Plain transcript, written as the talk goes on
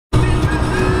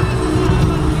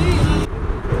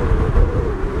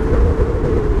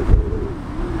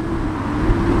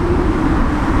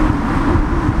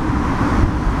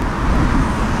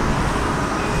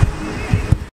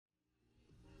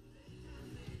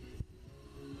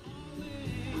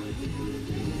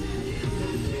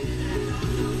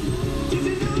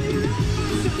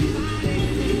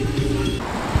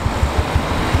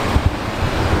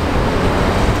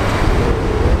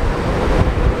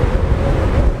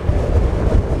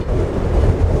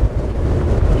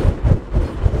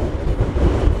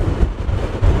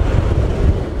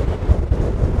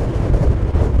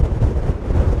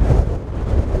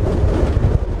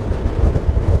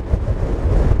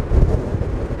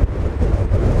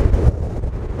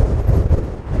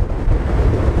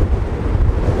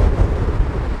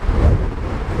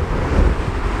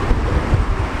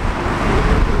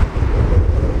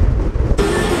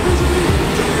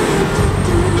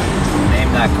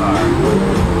car.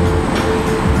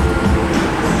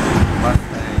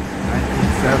 Mustang,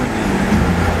 1970,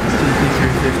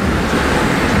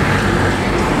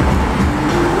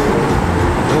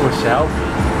 GT350. Oh, a Shelby.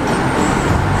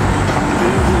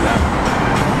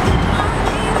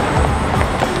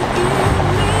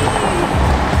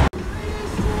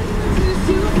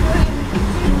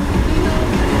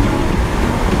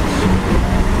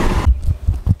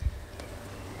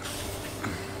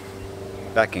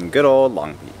 Back in good old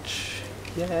Long Beach.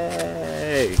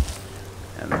 Yay!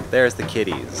 And there's the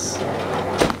kitties.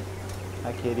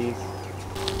 Hi, kitties.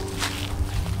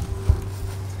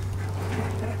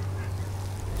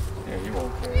 Yeah, you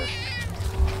won't care.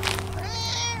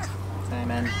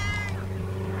 Simon.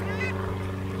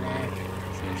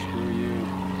 Say screw you.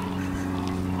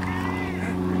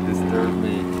 You disturb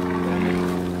me.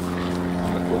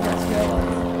 I'm gonna put my smell on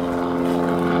you.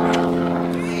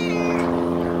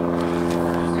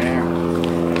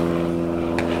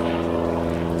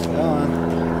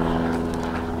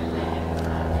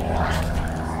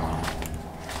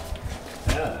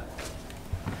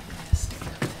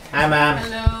 Hi, Mom.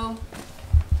 Hello.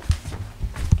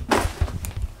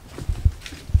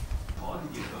 Time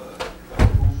to get the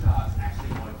bull sharks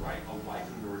actually migrate away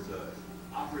from the reserve,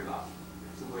 upriver,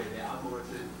 to where they're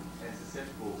unmonitored and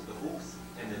susceptible to the hooks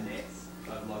and the nets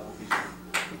of local fishing.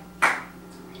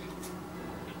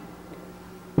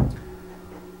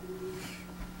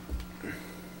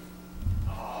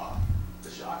 Ah,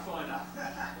 the shark finder.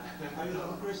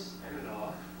 Hello, Chris.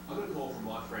 Hello. I got a call from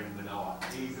my friend Manoa.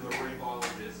 He's a marine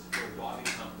biologist for a diving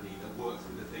company that works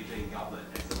with the Fijian government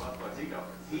and some other IT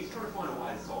governments. He's trying to find a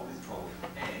way to solve this problem,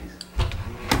 and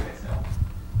we need your best help.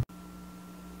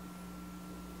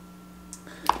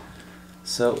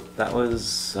 So that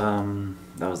was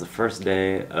the first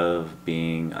day of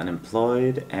being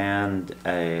unemployed and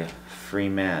a free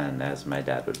man, as my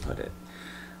dad would put it.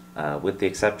 With the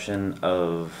exception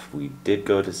of, we did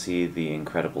go to see The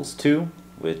Incredibles 2,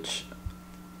 which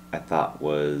I thought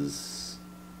was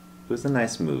a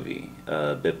nice movie.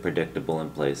 A bit predictable in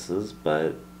places,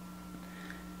 but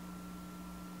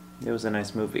it was a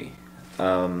nice movie.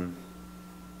 What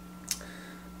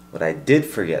I did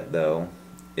forget, though,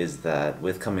 is that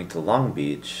with coming to Long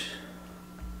Beach,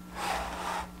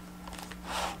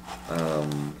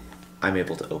 I'm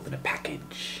able to open a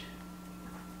package.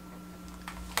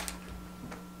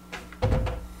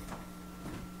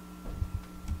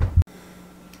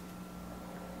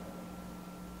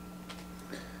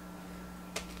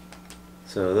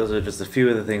 So those are just a few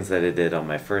of the things that I did on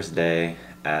my first day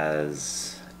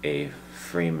as a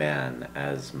free man,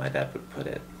 as my dad would put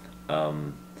it.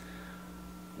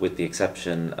 With the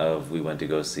exception of, we went to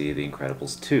go see The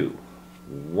Incredibles 2.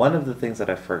 One of the things that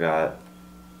I forgot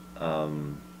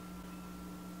to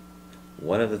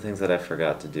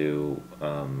do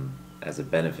as a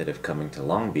benefit of coming to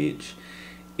Long Beach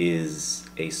is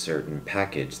a certain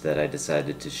package that I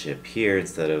decided to ship here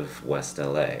instead of West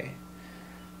LA.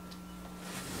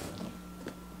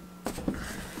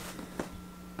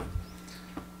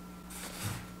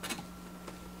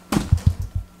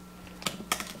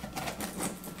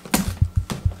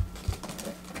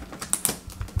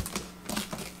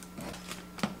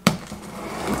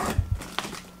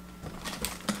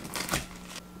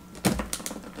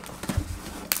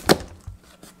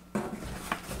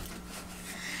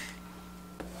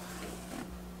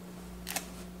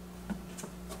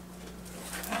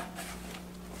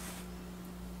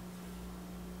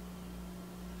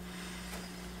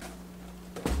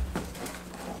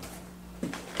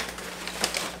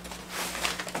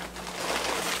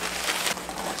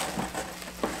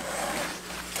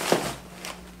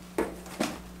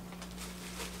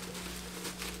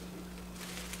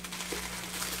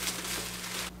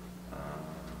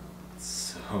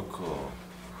 So cool.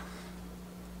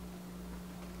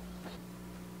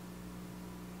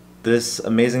 This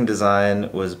amazing design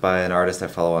was by an artist I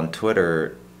follow on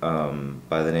Twitter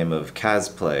by the name of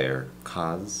Kazplay, or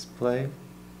Kazplay?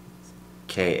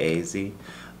 K-A-Z.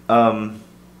 Along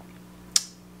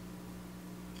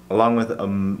with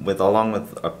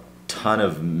a ton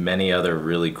of many other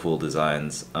really cool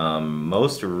designs.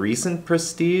 Most recent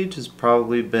prestige has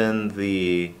probably been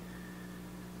the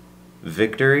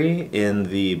victory in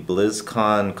the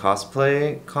BlizzCon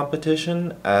cosplay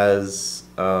competition as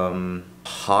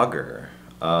Hogger.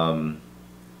 That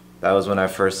was when I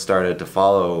first started to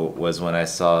follow, was when I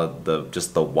saw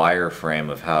just the wireframe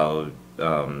of how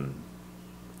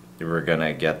you were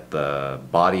gonna get the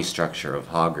body structure of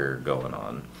Hogger going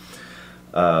on.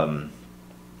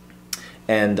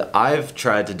 And I've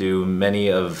tried to do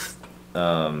many of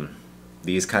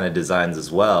these kind of designs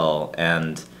as well,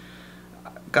 and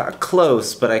got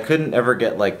close, but I couldn't ever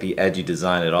get like the edgy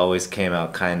design. It always came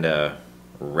out kind of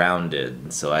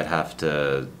rounded, so I'd have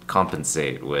to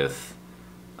compensate with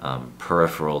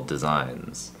peripheral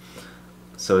designs.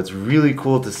 So it's really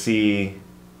cool to see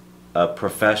a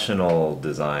professional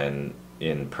design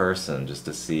in person, just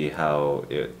to see how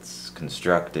it's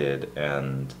constructed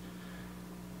and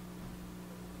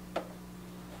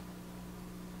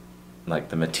like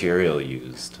the material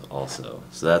used also.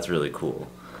 So that's really cool.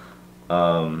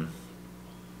 Oh,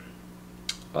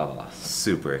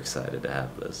 super excited to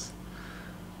have this.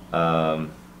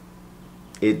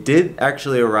 It did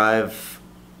actually arrive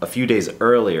a few days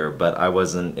earlier, but I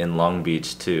wasn't in Long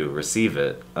Beach to receive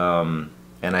it. And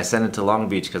I sent it to Long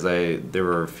Beach because there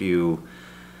were a few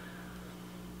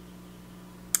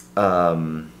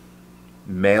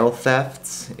mail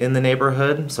thefts in the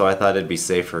neighborhood, so I thought it'd be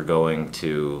safer going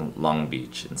to Long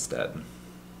Beach instead.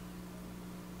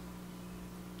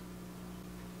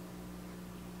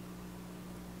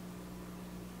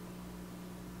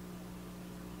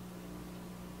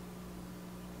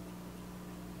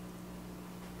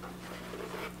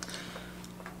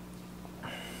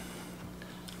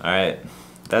 Alright,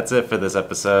 that's it for this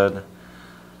episode.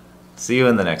 See you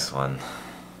in the next one.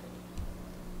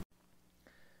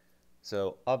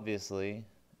 So obviously,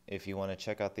 if you want to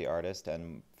check out the artist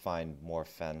and find more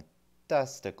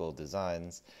fantastical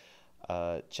designs,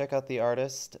 check out the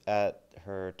artist at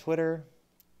her Twitter.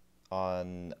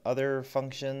 On other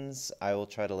functions, I will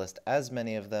try to list as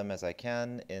many of them as I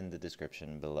can in the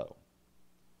description below.